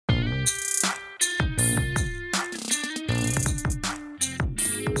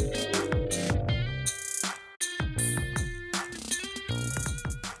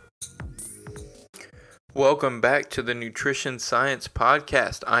Welcome back to the Nutrition Science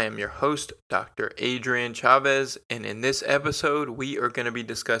Podcast. I am your host, Dr. Adrian Chavez, and in this episode, we are going to be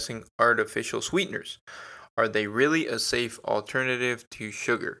discussing artificial sweeteners. Are they really a safe alternative to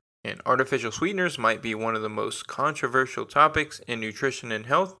sugar? And artificial sweeteners might be one of the most controversial topics in nutrition and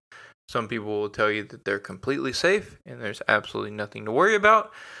health. Some people will tell you that they're completely safe and there's absolutely nothing to worry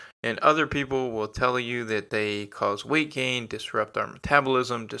about. And other people will tell you that they cause weight gain, disrupt our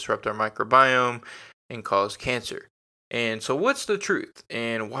metabolism, disrupt our microbiome, and cause cancer. And so what's the truth?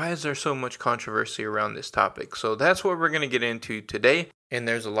 And why is there so much controversy around this topic? So that's what we're going to get into today. And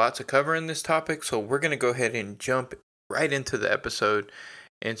there's a lot to cover in this topic. So we're going to go ahead and jump right into the episode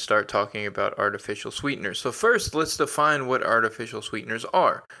and start talking about artificial sweeteners. So first, let's define what artificial sweeteners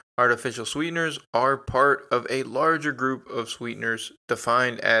are. Artificial sweeteners are part of a larger group of sweeteners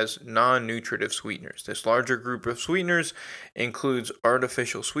defined as non-nutritive sweeteners. This larger group of sweeteners includes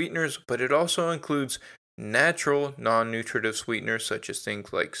artificial sweeteners, but it also includes natural non-nutritive sweeteners such as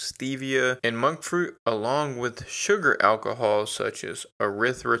things like stevia and monk fruit, along with sugar alcohols such as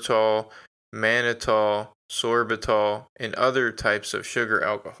erythritol, mannitol, sorbitol, and other types of sugar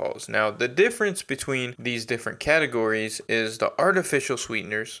alcohols. Now, the difference between these different categories is the artificial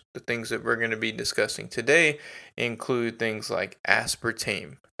sweeteners, the things that we're going to be discussing today, include things like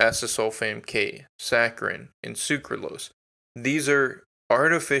aspartame, acesulfame K, saccharin, and sucralose. These are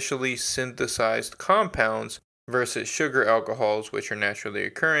artificially synthesized compounds versus sugar alcohols, which are naturally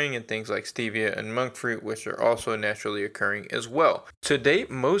occurring, and things like stevia and monk fruit, which are also naturally occurring as well. To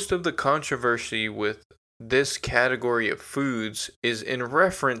date, most of the controversy with this category of foods is in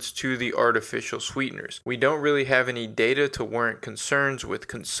reference to the artificial sweeteners. We don't really have any data to warrant concerns with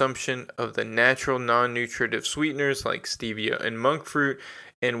consumption of the natural non-nutritive sweeteners like stevia and monk fruit.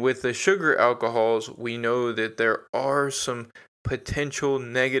 And with the sugar alcohols, we know that there are some potential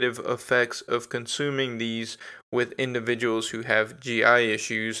negative effects of consuming these with individuals who have GI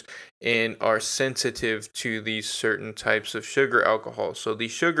issues and are sensitive to these certain types of sugar alcohols. So these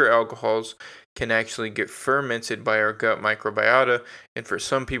sugar alcohols can actually get fermented by our gut microbiota, and for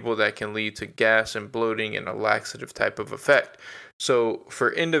some people that can lead to gas and bloating and a laxative type of effect. So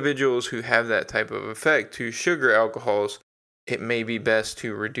for individuals who have that type of effect to sugar alcohols, it may be best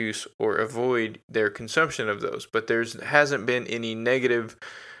to reduce or avoid their consumption of those. But there hasn't been any negative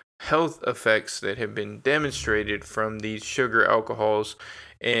health effects that have been demonstrated from these sugar alcohols,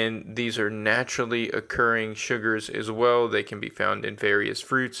 and these are naturally occurring sugars as well. They can be found in various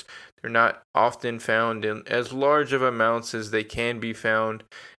fruits. They're not often found in as large of amounts as they can be found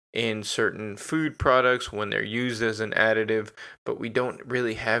in certain food products when they're used as an additive, but we don't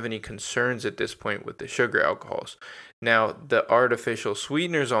really have any concerns at this point with the sugar alcohols. Now, the artificial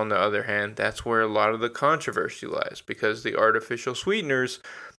sweeteners, on the other hand, that's where a lot of the controversy lies, because the artificial sweeteners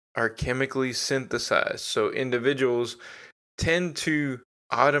are chemically synthesized. So individuals tend to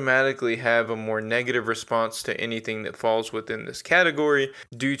automatically have a more negative response to anything that falls within this category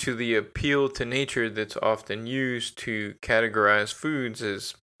due to the appeal to nature that's often used to categorize foods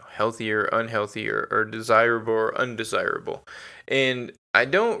as healthy or unhealthy, or desirable or undesirable. And I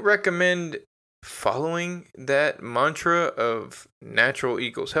don't recommend following that mantra of natural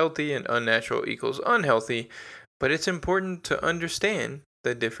equals healthy and unnatural equals unhealthy, but it's important to understand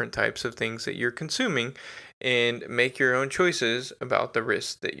the different types of things that you're consuming and make your own choices about the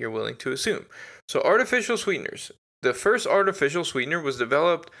risks that you're willing to assume. So artificial sweeteners. The first artificial sweetener was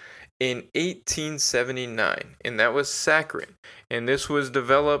developed in 1879, and that was saccharin. And this was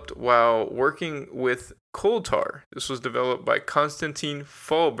developed while working with coal tar. This was developed by Konstantin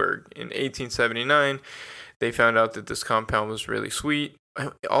Fahlberg in 1879. They found out that this compound was really sweet.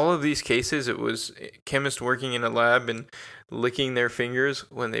 All of these cases, it was chemists working in a lab and licking their fingers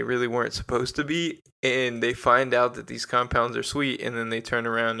when they really weren't supposed to be, and they find out that these compounds are sweet, and then they turn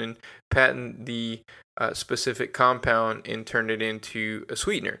around and patent the specific compound and turn it into a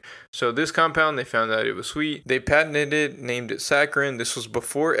sweetener. So this compound, they found out it was sweet. They patented it, named it saccharin. This was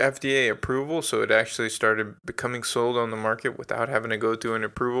before FDA approval, so it actually started becoming sold on the market without having to go through an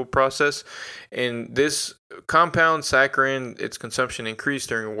approval process. And this compound, saccharin, its consumption increased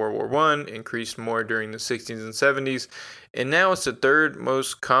during World War I, increased more during the 60s and 70s, and now it's the third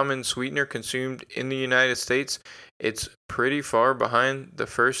most common sweetener consumed in the United States. It's pretty far behind the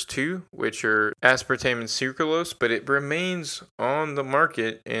first two, which are aspartame and sucralose, but it remains on the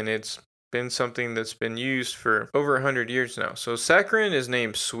market, and it's been something that's been used for over 100 years now. So saccharin is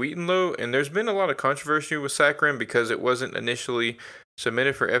named Sweet and Low, and there's been a lot of controversy with saccharin because it wasn't initially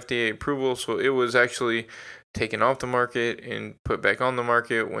submitted for FDA approval, so it was actually taken off the market and put back on the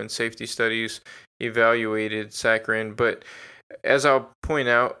market when safety studies evaluated saccharin. But As I'll point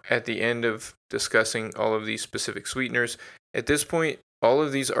out at the end of discussing all of these specific sweeteners, at this point, all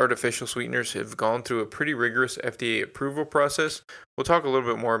of these artificial sweeteners have gone through a pretty rigorous FDA approval process. We'll talk a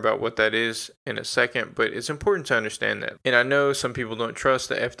little bit more about what that is in a second, but it's important to understand that. And I know some people don't trust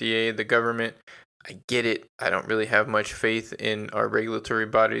the FDA, the government. I get it. I don't really have much faith in our regulatory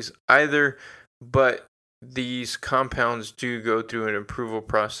bodies either, but these compounds do go through an approval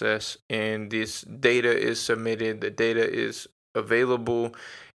process, and this data is submitted, the data is available,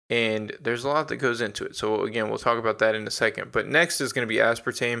 and there's a lot that goes into it. So again, we'll talk about that in a second. But next is going to be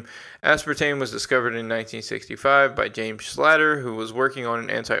aspartame. Aspartame was discovered in 1965 by James Slatter, who was working on an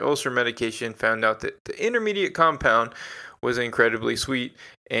anti-ulcer medication, found out that the intermediate compound was incredibly sweet,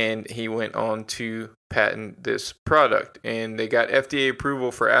 and he went on to patent this product. And they got FDA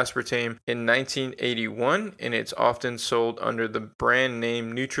approval for aspartame in 1981, and it's often sold under the brand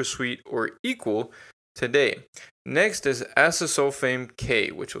name NutraSweet or Equal today. Next is acesulfame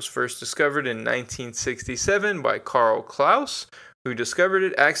K, which was first discovered in 1967 by Karl Klaus, who discovered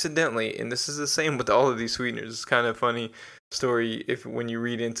it accidentally. And this is the same with all of these sweeteners. It's kind of funny story when you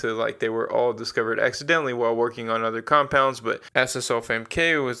read into like they were all discovered accidentally while working on other compounds, but acesulfame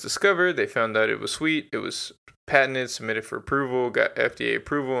K was discovered. They found out it was sweet. It was patented, submitted for approval, got FDA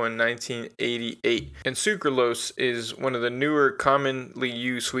approval in 1988. And sucralose is one of the newer commonly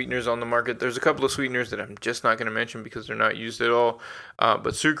used sweeteners on the market. There's a couple of sweeteners that I'm just not going to mention because they're not used at all, but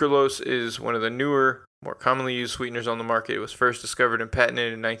sucralose is one of the newer, more commonly used sweeteners on the market. It was first discovered and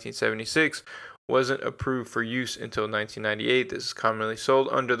patented in 1976, wasn't approved for use until 1998. This is commonly sold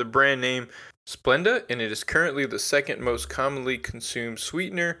under the brand name Splenda, and it is currently the second most commonly consumed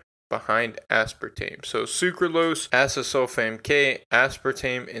sweetener behind aspartame. So sucralose, acesulfame K,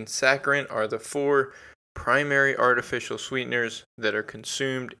 aspartame, and saccharin are the four primary artificial sweeteners that are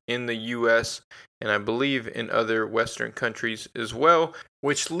consumed in the US, and I believe in other Western countries as well.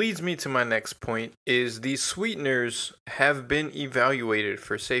 Which leads me to my next point, is these sweeteners have been evaluated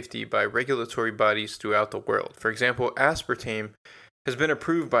for safety by regulatory bodies throughout the world. For example, aspartame has been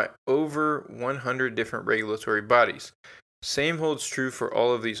approved by over 100 different regulatory bodies. Same holds true for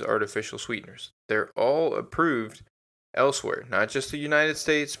all of these artificial sweeteners. They're all approved elsewhere, not just the United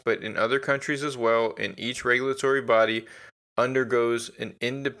States, but in other countries as well, and each regulatory body undergoes an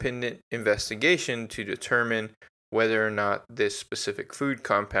independent investigation to determine whether or not this specific food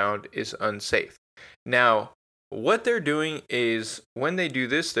compound is unsafe. Now, what they're doing is when they do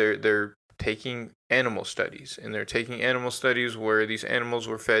this, they're taking animal studies, and they're taking animal studies where these animals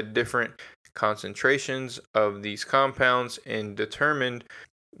were fed different concentrations of these compounds and determined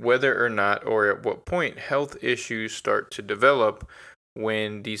whether or not or at what point health issues start to develop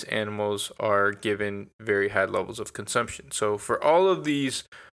when these animals are given very high levels of consumption. So for all of these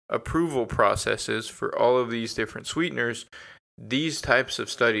approval processes, for all of these different sweeteners, these types of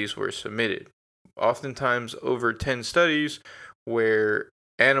studies were submitted. Oftentimes over 10 studies where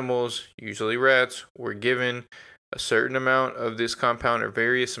animals, usually rats, were given a certain amount of this compound or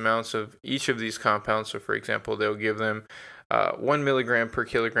various amounts of each of these compounds. So for example, they'll give them 1 milligram per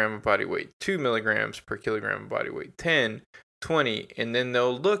kilogram of body weight, 2 milligrams per kilogram of body weight, 10, 20, and then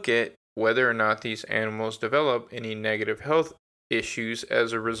they'll look at whether or not these animals develop any negative health issues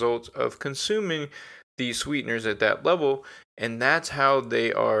as a result of consuming these sweeteners at that level, and that's how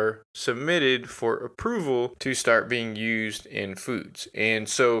they are submitted for approval to start being used in foods. And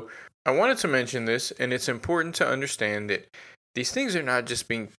so I wanted to mention this, and it's important to understand that these things are not just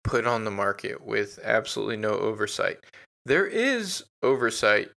being put on the market with absolutely no oversight. There is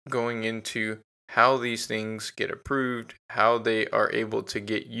oversight going into how these things get approved, how they are able to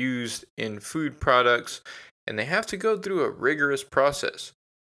get used in food products, and they have to go through a rigorous process.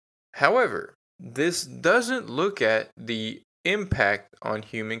 However, this doesn't look at the impact on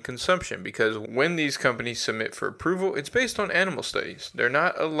human consumption, because when these companies submit for approval, it's based on animal studies. They're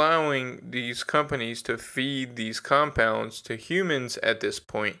not allowing these companies to feed these compounds to humans at this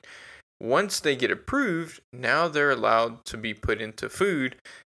point. Once they get approved, now they're allowed to be put into food,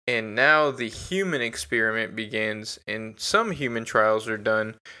 and now the human experiment begins, and some human trials are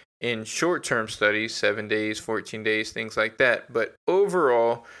done in short-term studies, 7 days, 14 days, things like that. But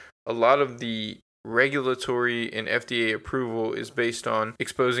overall, a lot of the regulatory and FDA approval is based on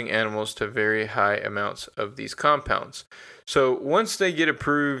exposing animals to very high amounts of these compounds. So once they get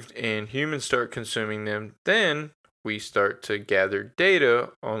approved and humans start consuming them, then we start to gather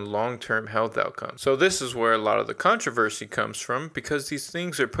data on long-term health outcomes. So this is where a lot of the controversy comes from, because these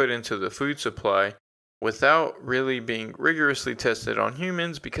things are put into the food supply without really being rigorously tested on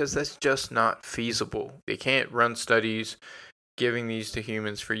humans, because that's just not feasible. They can't run studies giving these to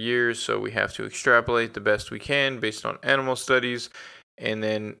humans for years, so we have to extrapolate the best we can based on animal studies. And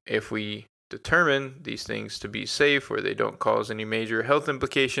then if we determine these things to be safe or they don't cause any major health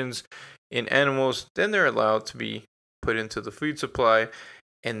implications in animals, then they're allowed to be put into the food supply.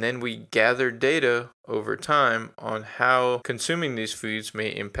 And then we gather data over time on how consuming these foods may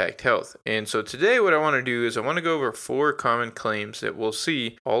impact health. And so today what I want to do is I want to go over 4 common claims that we'll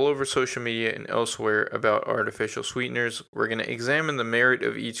see all over social media and elsewhere about artificial sweeteners. We're going to examine the merit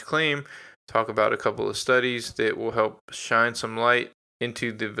of each claim, talk about a couple of studies that will help shine some light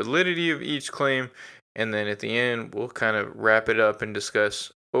into the validity of each claim, and then at the end we'll kind of wrap it up and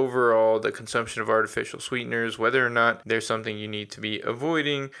discuss overall the consumption of artificial sweeteners, whether or not there's something you need to be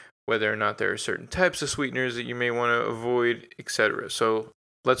avoiding, whether or not there are certain types of sweeteners that you may want to avoid, etc. So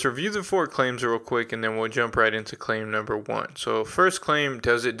let's review the 4 claims real quick, and then we'll jump right into claim number 1. So first claim,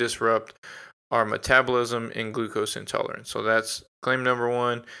 does it disrupt our metabolism and glucose intolerance? So that's claim number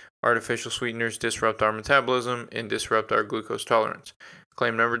 1. Artificial sweeteners disrupt our metabolism and disrupt our glucose tolerance.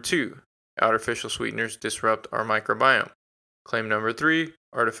 Claim number 2, artificial sweeteners disrupt our microbiome. Claim number 3,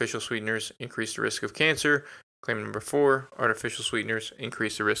 artificial sweeteners increase the risk of cancer. Claim number 4, artificial sweeteners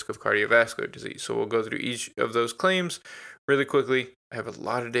increase the risk of cardiovascular disease. So we'll go through each of those claims really quickly. I have a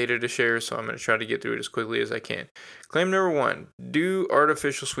lot of data to share, so I'm going to try to get through it as quickly as I can. Claim number 1, do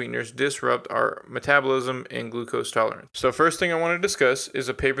artificial sweeteners disrupt our metabolism and glucose tolerance? So first thing I want to discuss is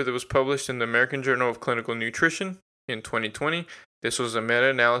a paper that was published in the American Journal of Clinical Nutrition in 2020. This was a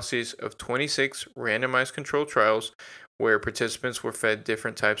meta-analysis of 26 randomized controlled trials where participants were fed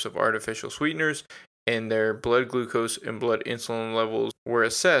different types of artificial sweeteners, and their blood glucose and blood insulin levels were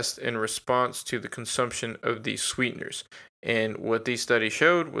assessed in response to the consumption of these sweeteners. And what these studies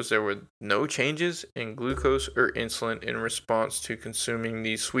showed was there were no changes in glucose or insulin in response to consuming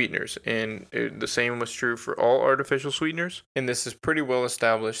these sweeteners. And the same was true for all artificial sweeteners. And this is pretty well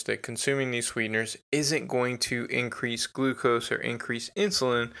established that consuming these sweeteners isn't going to increase glucose or increase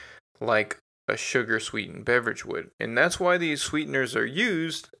insulin like a sugar sweetened beverage would. And that's why these sweeteners are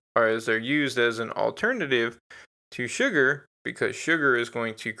used, or as they're used as an alternative to sugar, because sugar is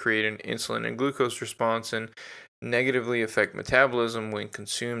going to create an insulin and glucose response and negatively affect metabolism when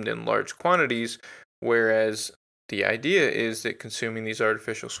consumed in large quantities, whereas the idea is that consuming these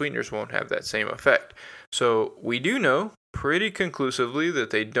artificial sweeteners won't have that same effect. So we do know pretty conclusively that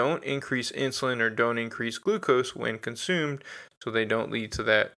they don't increase insulin or don't increase glucose when consumed, so they don't lead to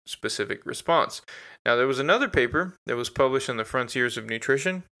that specific response. Now, there was another paper that was published in the Frontiers of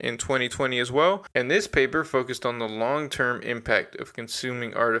Nutrition in 2020 as well, and this paper focused on the long-term impact of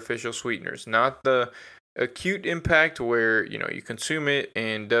consuming artificial sweeteners, not the acute impact where you consume it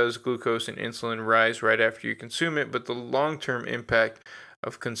and does glucose and insulin rise right after you consume it, but the long-term impact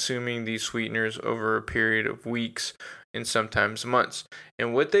of consuming these sweeteners over a period of weeks and sometimes months.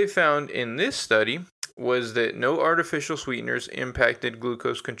 And what they found in this study was that no artificial sweeteners impacted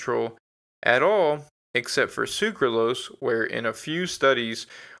glucose control at all, except for sucralose, where in a few studies,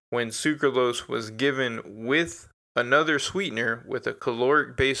 when sucralose was given with another sweetener, with a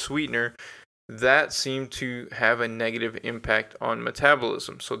caloric-based sweetener, that seemed to have a negative impact on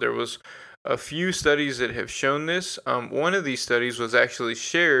metabolism. So there was a few studies that have shown this. One of these studies was actually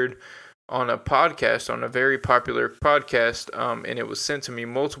shared on a podcast, on a very popular podcast, and it was sent to me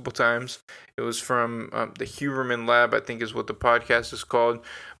multiple times. It was from the Huberman Lab, I think is what the podcast is called.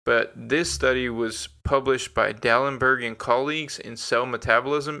 But this study was published by Dallenberg and colleagues in Cell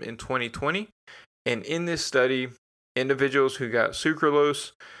Metabolism in 2020. And in this study, individuals who got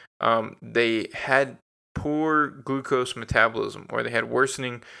sucralose, they had poor glucose metabolism, or they had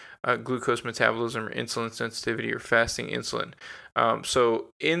worsening glucose metabolism or insulin sensitivity or fasting insulin. So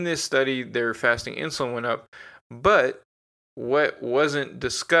in this study, their fasting insulin went up, but what wasn't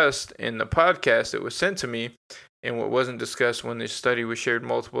discussed in the podcast that was sent to me, and what wasn't discussed when this study was shared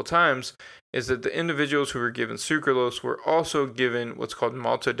multiple times, is that the individuals who were given sucralose were also given what's called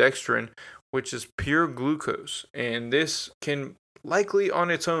maltodextrin, which is pure glucose. And this can likely on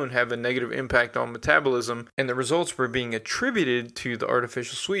its own have a negative impact on metabolism, and the results were being attributed to the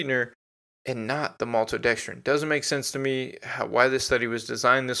artificial sweetener and not the maltodextrin. Doesn't make sense to me why this study was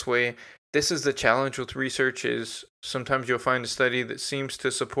designed this way. This is the challenge with research, is sometimes you'll find a study that seems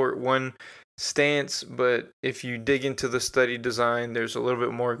to support one stance, but if you dig into the study design, there's a little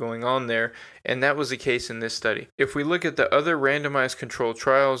bit more going on there, and that was the case in this study. If we look at the other randomized controlled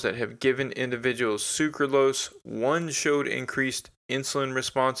trials that have given individuals sucralose, one showed increased insulin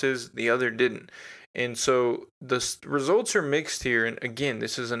responses, the other didn't. And so the results are mixed here, and again,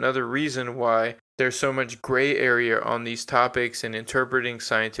 this is another reason why there's so much gray area on these topics, and interpreting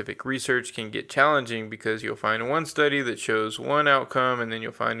scientific research can get challenging because you'll find one study that shows one outcome, and then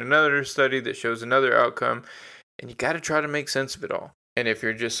you'll find another study that shows another outcome, and you got to try to make sense of it all. And if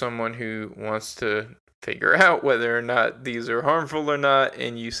you're just someone who wants to figure out whether or not these are harmful or not,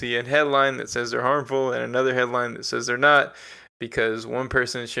 and you see a headline that says they're harmful and another headline that says they're not, because one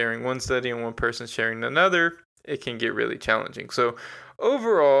person is sharing one study and one person is sharing another, it can get really challenging. So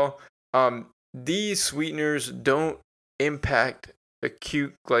overall, these sweeteners don't impact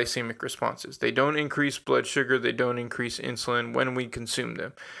acute glycemic responses. They don't increase blood sugar. They don't increase insulin when we consume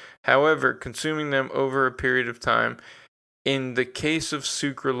them. However, consuming them over a period of time, in the case of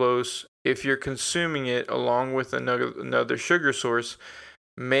sucralose, if you're consuming it along with another sugar source,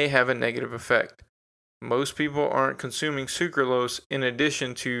 may have a negative effect. Most people aren't consuming sucralose in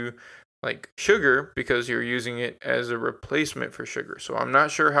addition to like sugar because you're using it as a replacement for sugar. So I'm not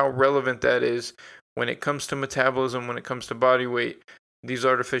sure how relevant that is when it comes to metabolism, when it comes to body weight. These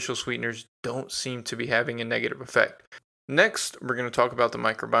artificial sweeteners don't seem to be having a negative effect. Next, we're going to talk about the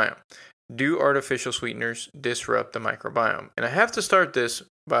microbiome. Do artificial sweeteners disrupt the microbiome? And I have to start this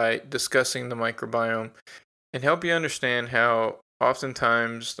by discussing the microbiome and help you understand how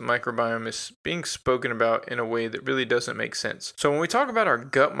oftentimes the microbiome is being spoken about in a way that really doesn't make sense. So when we talk about our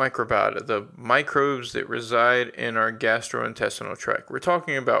gut microbiota, the microbes that reside in our gastrointestinal tract, we're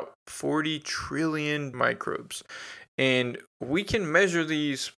talking about 40 trillion microbes. And we can measure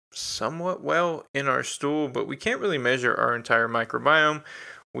these somewhat well in our stool, but we can't really measure our entire microbiome.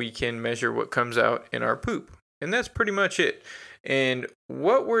 We can measure what comes out in our poop, and that's pretty much it. And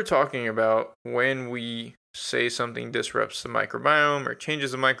what we're talking about when we say something disrupts the microbiome or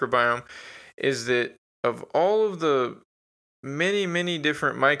changes the microbiome is that of all of the many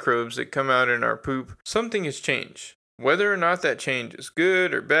different microbes that come out in our poop, something has changed. Whether or not that change is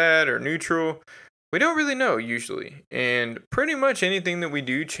good or bad or neutral, we don't really know usually, and pretty much anything that we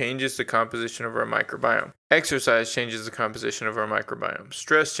do changes the composition of our microbiome. Exercise changes the composition of our microbiome.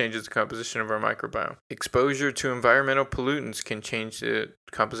 Stress changes the composition of our microbiome. Exposure to environmental pollutants can change the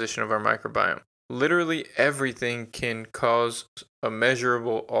composition of our microbiome. Literally everything can cause a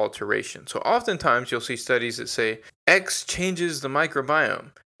measurable alteration. So oftentimes you'll see studies that say X changes the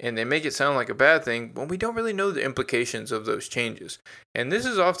microbiome, and they make it sound like a bad thing, but we don't really know the implications of those changes. And this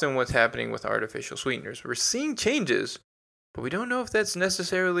is often what's happening with artificial sweeteners. We're seeing changes, but we don't know if that's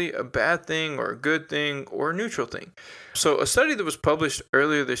necessarily a bad thing or a good thing or a neutral thing. So a study that was published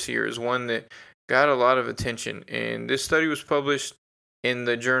earlier this year is one that got a lot of attention. And this study was published in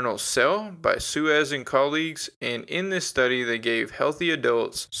the journal Cell by Suez and colleagues. And in this study, they gave healthy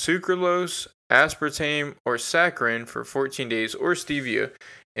adults sucralose, aspartame, or saccharin for 14 days, or stevia,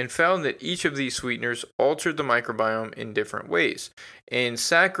 and found that each of these sweeteners altered the microbiome in different ways. And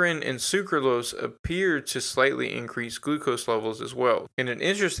saccharin and sucralose appeared to slightly increase glucose levels as well. And an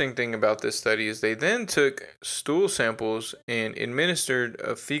interesting thing about this study is they then took stool samples and administered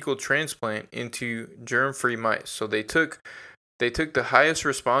a fecal transplant into germ-free mice. So they took the highest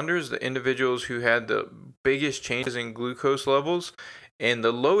responders, the individuals who had the biggest changes in glucose levels and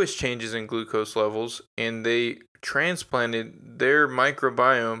the lowest changes in glucose levels, and they transplanted their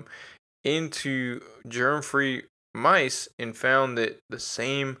microbiome into germ-free mice and found that the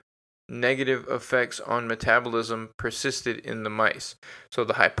same negative effects on metabolism persisted in the mice. So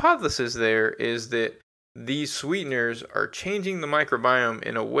the hypothesis there is that these sweeteners are changing the microbiome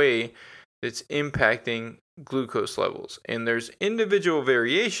in a way that's impacting glucose levels. And there's individual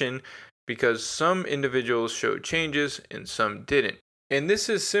variation because some individuals showed changes and some didn't. And this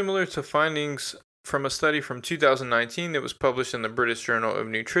is similar to findings from a study from 2019 that was published in the British Journal of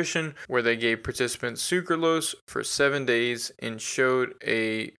Nutrition, where they gave participants sucralose for 7 days and showed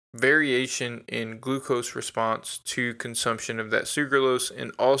a variation in glucose response to consumption of that sucralose,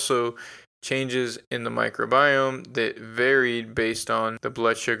 and also changes in the microbiome that varied based on the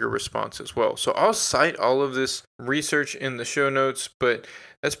blood sugar response as well. So I'll cite all of this research in the show notes, but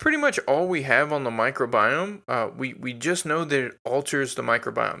that's pretty much all we have on the microbiome. We just know that it alters the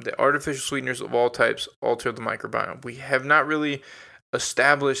microbiome. The artificial sweeteners of all types alter the microbiome. We have not really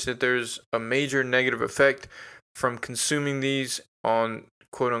established that there's a major negative effect from consuming these on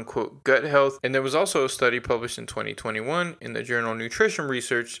quote-unquote gut health. And there was also a study published in 2021 in the journal Nutrition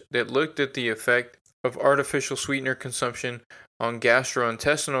Research that looked at the effect of artificial sweetener consumption on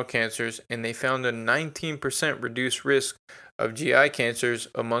gastrointestinal cancers, and they found a 19% reduced risk of GI cancers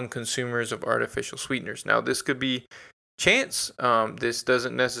among consumers of artificial sweeteners. Now, this could be chance. This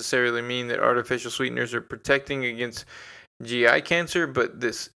doesn't necessarily mean that artificial sweeteners are protecting against GI cancer, but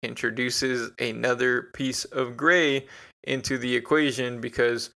this introduces another piece of gray into the equation,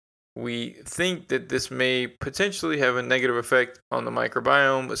 because We think that this may potentially have a negative effect on the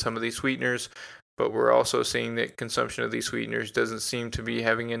microbiome with some of these sweeteners, but we're also seeing that consumption of these sweeteners doesn't seem to be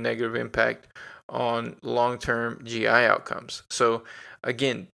having a negative impact on long-term GI outcomes. So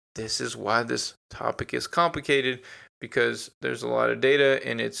again, this is why this topic is complicated, because there's a lot of data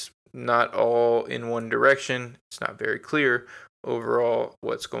and it's not all in one direction. It's not very clear overall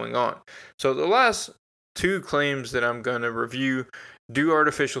what's going on. So the last two claims that I'm going to review: do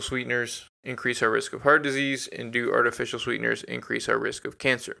artificial sweeteners increase our risk of heart disease, and do artificial sweeteners increase our risk of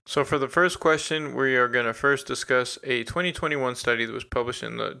cancer? So for the first question, we are going to first discuss a 2021 study that was published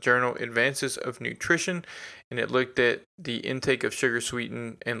in the journal Advances of Nutrition, and it looked at the intake of sugar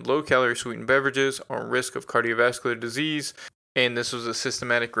sweetened and low calorie sweetened beverages on risk of cardiovascular disease. And this was a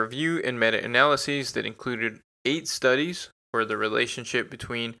systematic review and meta-analyses that included 8 studies where the relationship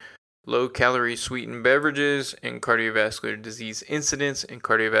between low-calorie sweetened beverages and cardiovascular disease incidence and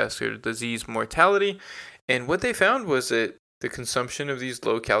cardiovascular disease mortality. And what they found was that the consumption of these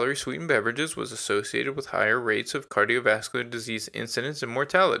low-calorie sweetened beverages was associated with higher rates of cardiovascular disease incidence and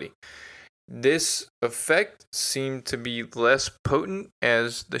mortality. This effect seemed to be less potent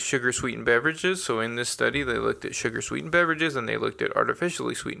as the sugar-sweetened beverages. So in this study, they looked at sugar-sweetened beverages and they looked at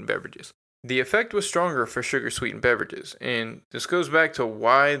artificially sweetened beverages. The effect was stronger for sugar-sweetened beverages, and this goes back to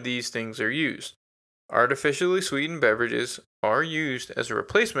why these things are used. Artificially sweetened beverages are used as a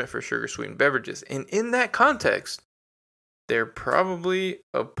replacement for sugar-sweetened beverages, and in that context, they're probably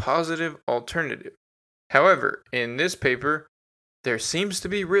a positive alternative. However, in this paper, there seems to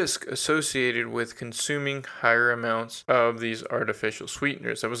be risk associated with consuming higher amounts of these artificial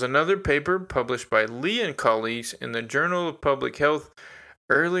sweeteners. There was another paper published by Lee and colleagues in the Journal of Public Health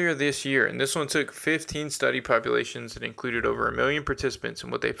earlier this year, and this one took 15 study populations that included over 1 million participants,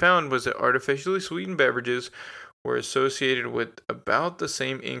 and what they found was that artificially sweetened beverages were associated with about the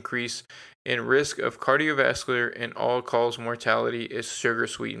same increase in risk of cardiovascular and all-cause mortality as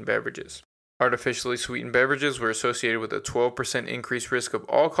sugar-sweetened beverages. Artificially sweetened beverages were associated with a 12% increased risk of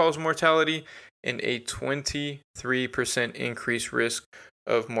all-cause mortality and a 23% increased risk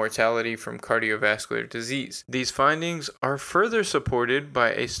of mortality from cardiovascular disease. These findings are further supported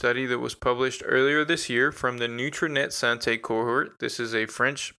by a study that was published earlier this year from the Nutrinet Santé cohort. This is a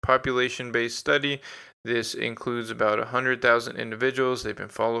French population-based study. This includes about 100,000 individuals. They've been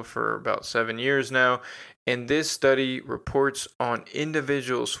followed for about 7 years now. And this study reports on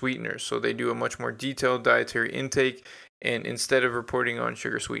individual sweeteners. So they do a much more detailed dietary intake. And instead of reporting on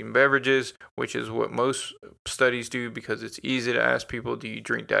sugar-sweetened beverages, which is what most studies do because it's easy to ask people, do you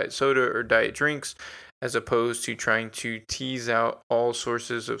drink diet soda or diet drinks, as opposed to trying to tease out all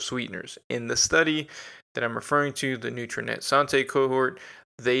sources of sweeteners. In the study that I'm referring to, the Nutrinet Santé cohort,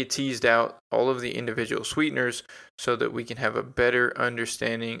 they teased out all of the individual sweeteners so that we can have a better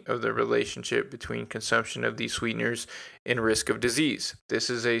understanding of the relationship between consumption of these sweeteners and risk of disease.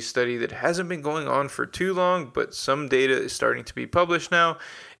 This is a study that hasn't been going on for too long, but some data is starting to be published now.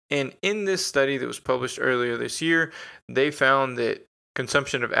 And in this study that was published earlier this year, they found that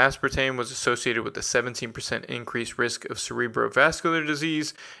consumption of aspartame was associated with a 17% increased risk of cerebrovascular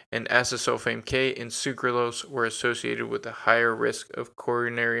disease, and acesulfame K and sucralose were associated with a higher risk of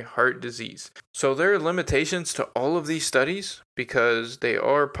coronary heart disease. So there are limitations to all of these studies because they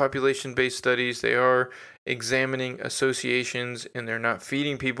are population-based studies, they are examining associations, and they're not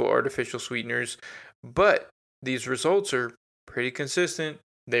feeding people artificial sweeteners, but these results are pretty consistent.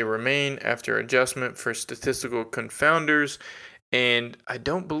 They remain after adjustment for statistical confounders. And I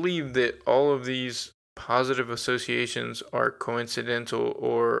don't believe that all of these positive associations are coincidental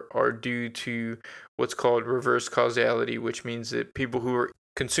or are due to what's called reverse causality, which means that people who are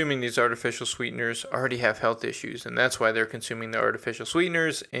consuming these artificial sweeteners already have health issues, and that's why they're consuming the artificial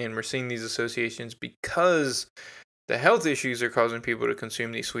sweeteners, and we're seeing these associations because the health issues are causing people to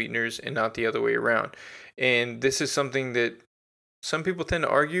consume these sweeteners and not the other way around. And this is something that some people tend to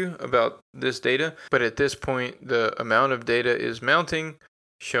argue about this data, but at this point, the amount of data is mounting,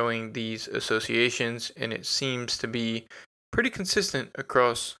 showing these associations, and it seems to be pretty consistent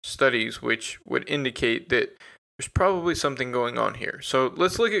across studies, which would indicate that there's probably something going on here. So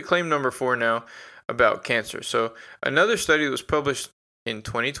let's look at claim number 4 now about cancer. So another study that was published in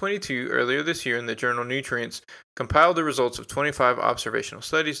 2022, earlier this year, in the journal Nutrients, compiled the results of 25 observational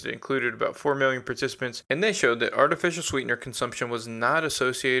studies that included about 4 million participants, and they showed that artificial sweetener consumption was not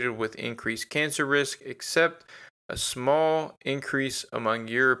associated with increased cancer risk, except a small increase among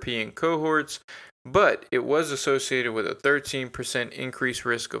European cohorts, but it was associated with a 13% increased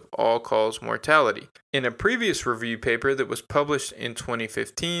risk of all-cause mortality. In a previous review paper that was published in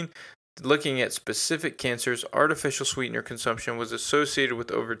 2015, Looking at specific cancers, artificial sweetener consumption was associated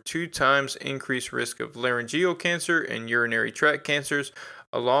with over 2 times increased risk of laryngeal cancer and urinary tract cancers,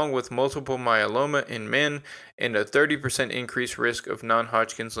 along with multiple myeloma in men, and a 30% increased risk of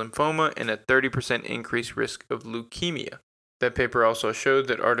non-Hodgkin's lymphoma and a 30% increased risk of leukemia. That paper also showed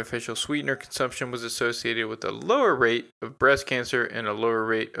that artificial sweetener consumption was associated with a lower rate of breast cancer and a lower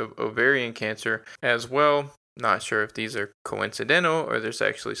rate of ovarian cancer as well. Not sure if these are coincidental or there's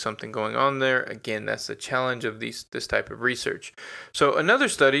actually something going on there. Again, that's the challenge of this type of research. So another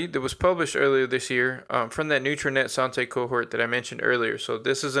study that was published earlier this year from that Nutrinet Santé cohort that I mentioned earlier. So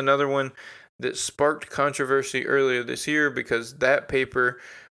this is another one that sparked controversy earlier this year because that paper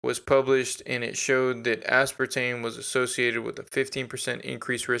was published and it showed that aspartame was associated with a 15%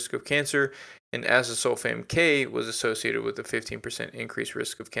 increased risk of cancer and azasulfame K was associated with a 15% increased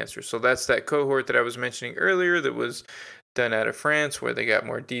risk of cancer. So that's that cohort that I was mentioning earlier that was done out of France where they got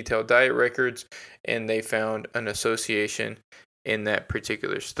more detailed diet records and they found an association in that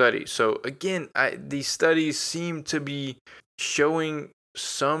particular study. So again, these studies seem to be showing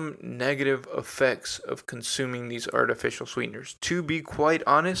some negative effects of consuming these artificial sweeteners. To be quite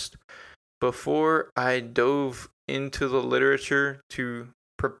honest, before I dove into the literature to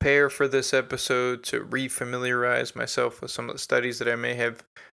prepare for this episode, to refamiliarize myself with some of the studies that I may have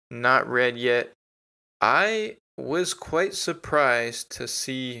not read yet, I was quite surprised to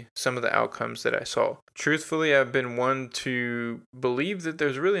see some of the outcomes that I saw. Truthfully, I've been one to believe that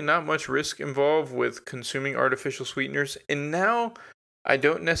there's really not much risk involved with consuming artificial sweeteners, and now I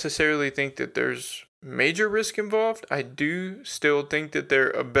don't necessarily think that there's major risk involved. I do still think that they're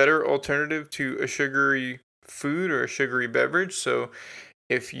a better alternative to a sugary food or a sugary beverage. So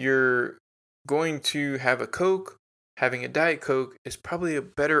if you're going to have a Coke, having a Diet Coke is probably a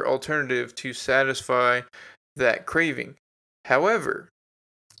better alternative to satisfy that craving. However,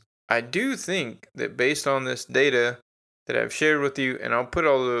 I do think that based on this data that I've shared with you, and I'll put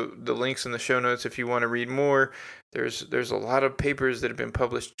all the links in the show notes if you want to read more. There's a lot of papers that have been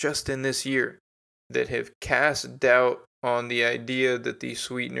published just in this year that have cast doubt on the idea that these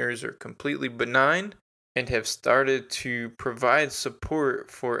sweeteners are completely benign and have started to provide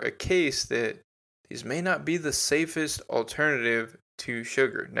support for a case that these may not be the safest alternative to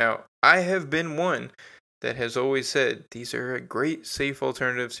sugar. Now, I have been one that has always said these are a great safe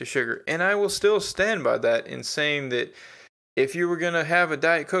alternative to sugar, and I will still stand by that in saying that if you were going to have a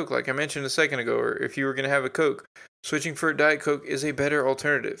Diet Coke, like I mentioned a second ago, or if you were going to have a Coke, switching for a Diet Coke is a better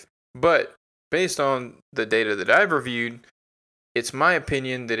alternative. But based on the data that I've reviewed, it's my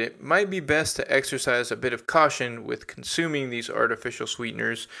opinion that it might be best to exercise a bit of caution with consuming these artificial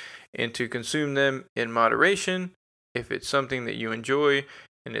sweeteners and to consume them in moderation if it's something that you enjoy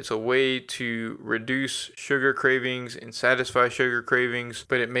and it's a way to reduce sugar cravings and satisfy sugar cravings,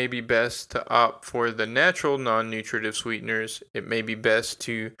 but it may be best to opt for the natural non-nutritive sweeteners. It may be best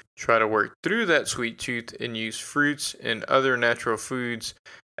to try to work through that sweet tooth and use fruits and other natural foods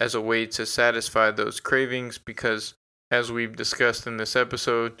as a way to satisfy those cravings because, as we've discussed in this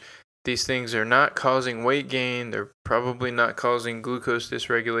episode, these things are not causing weight gain. They're probably not causing glucose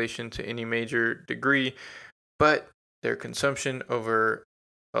dysregulation to any major degree, but their consumption over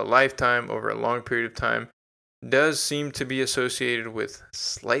a lifetime, over a long period of time, does seem to be associated with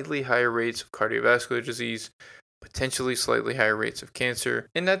slightly higher rates of cardiovascular disease, potentially slightly higher rates of cancer.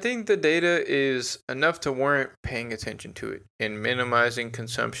 And I think the data is enough to warrant paying attention to it and minimizing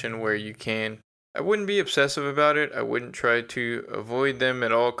consumption where you can. I wouldn't be obsessive about it. I wouldn't try to avoid them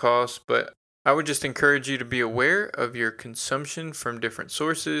at all costs, but I would just encourage you to be aware of your consumption from different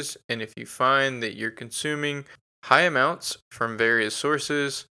sources. And if you find that you're consuming high amounts from various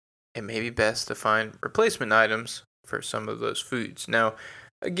sources, it may be best to find replacement items for some of those foods. Now,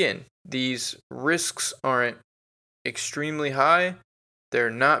 again, these risks aren't extremely high. They're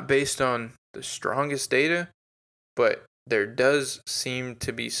not based on the strongest data, but there does seem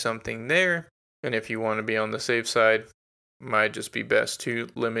to be something there. And if you want to be on the safe side, it might just be best to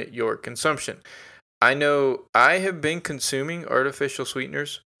limit your consumption. I know I have been consuming artificial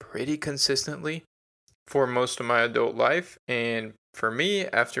sweeteners pretty consistently for most of my adult life, and for me,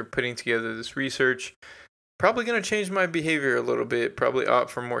 after putting together this research, probably going to change my behavior a little bit, probably opt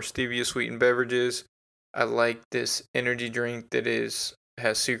for more stevia sweetened beverages. I like this energy drink that has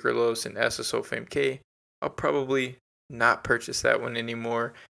sucralose and azasulfame K. I'll probably not purchase that one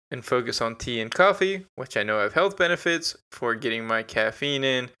anymore and focus on tea and coffee, which I know have health benefits for getting my caffeine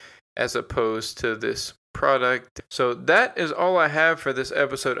in, as opposed to this product. So that is all I have for this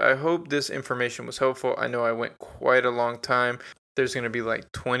episode. I hope this information was helpful. I know I went quite a long time. There's going to be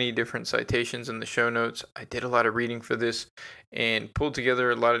like 20 different citations in the show notes. I did a lot of reading for this and pulled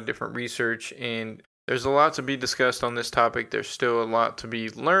together a lot of different research, and there's a lot to be discussed on this topic. There's still a lot to be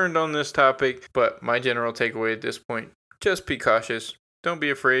learned on this topic, but my general takeaway at this point, just be cautious. Don't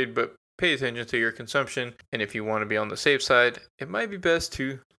be afraid, but pay attention to your consumption. And if you want to be on the safe side, it might be best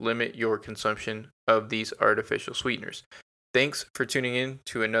to limit your consumption of these artificial sweeteners. Thanks for tuning in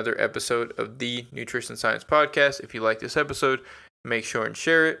to another episode of the Nutrition Science Podcast. If you like this episode, make sure and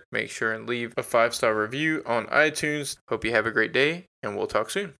share it. Make sure and leave a 5-star review on iTunes. Hope you have a great day, and we'll talk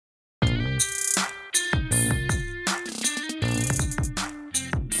soon.